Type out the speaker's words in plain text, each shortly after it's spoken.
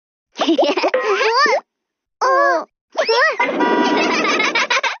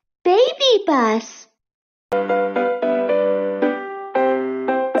Baby bus.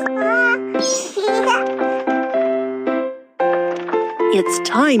 It's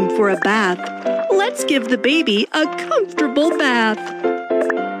time for a bath. Let's give the baby a comfortable bath.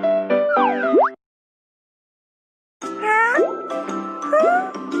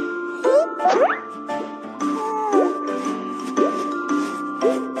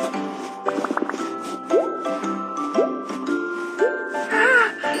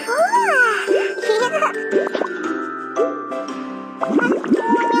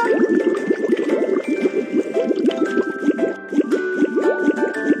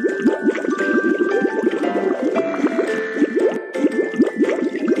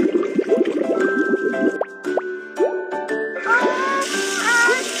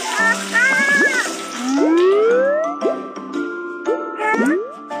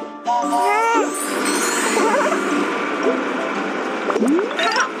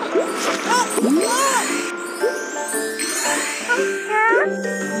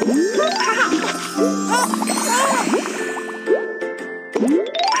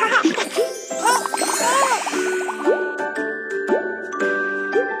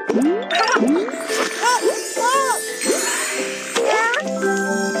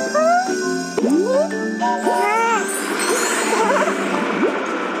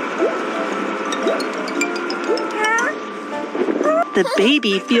 The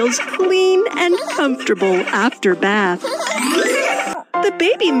baby feels clean and comfortable after bath. The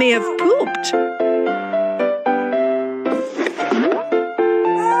baby may have pooped.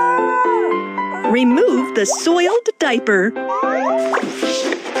 Remove the soiled diaper.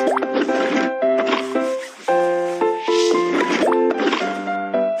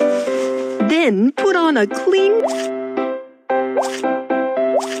 Then put on a clean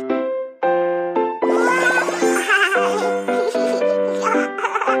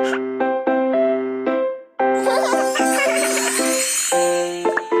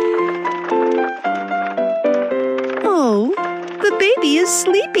Oh, the baby is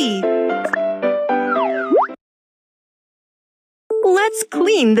sleepy. Let's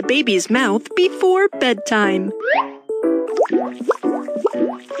clean the baby's mouth before bedtime.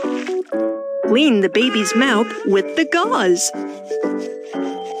 Clean the baby's mouth with the gauze.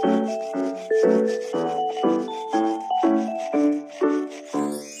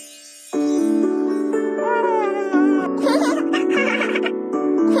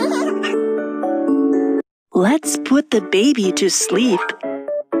 Let's put the baby to sleep.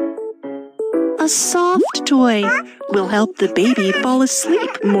 A soft toy will help the baby fall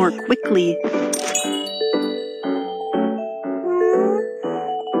asleep more quickly.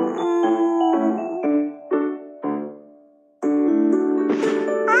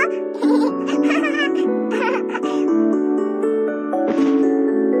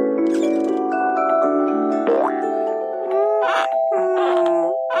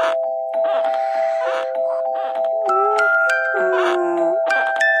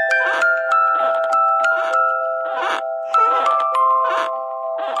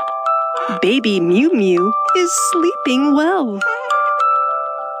 Baby Mew Mew is sleeping well.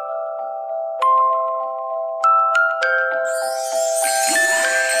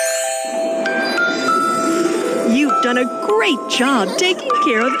 You've done a great job taking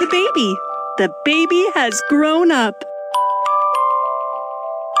care of the baby. The baby has grown up.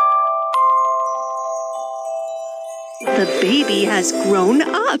 The baby has grown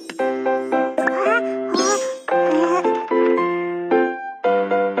up.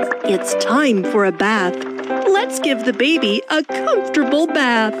 It's time for a bath. Let's give the baby a comfortable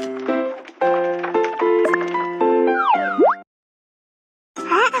bath.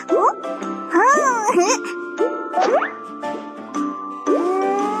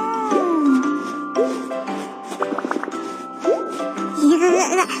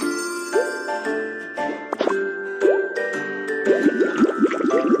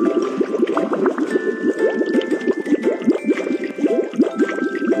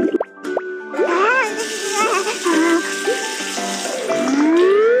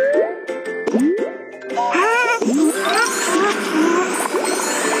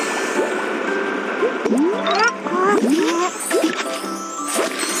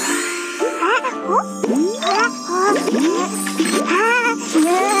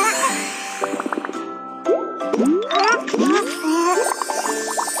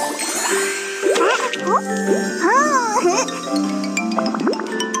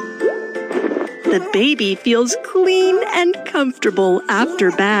 The baby feels clean and comfortable after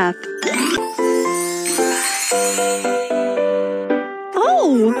bath.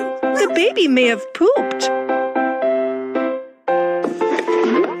 Oh, Ooh, the baby may have pooped.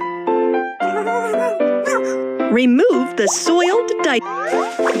 Remove the soiled diaper.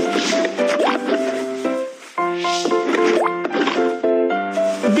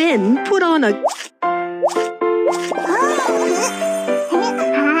 Then put on a...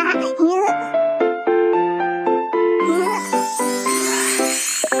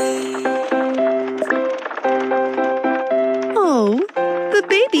 Oh, the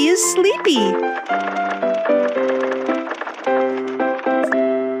baby is sleepy.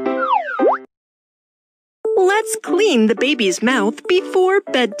 Let's clean the baby's mouth before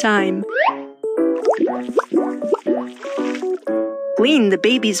bedtime. Clean the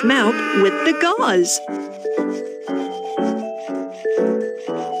baby's mouth with the gauze.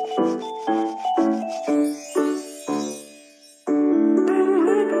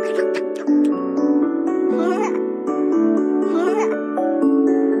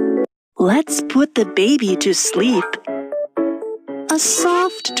 Let's put the baby to sleep. A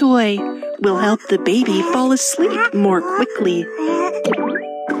soft toy will help the baby fall asleep more quickly.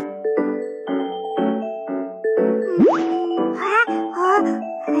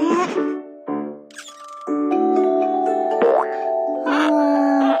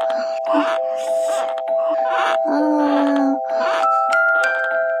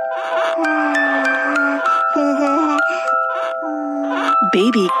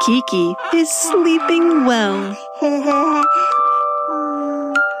 Baby Kiki is sleeping well.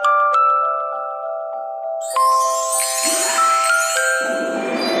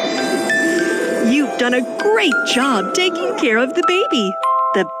 You've done a great job taking care of the baby.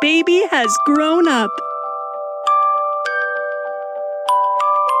 The baby has grown up.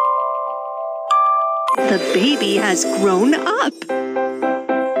 The baby has grown up.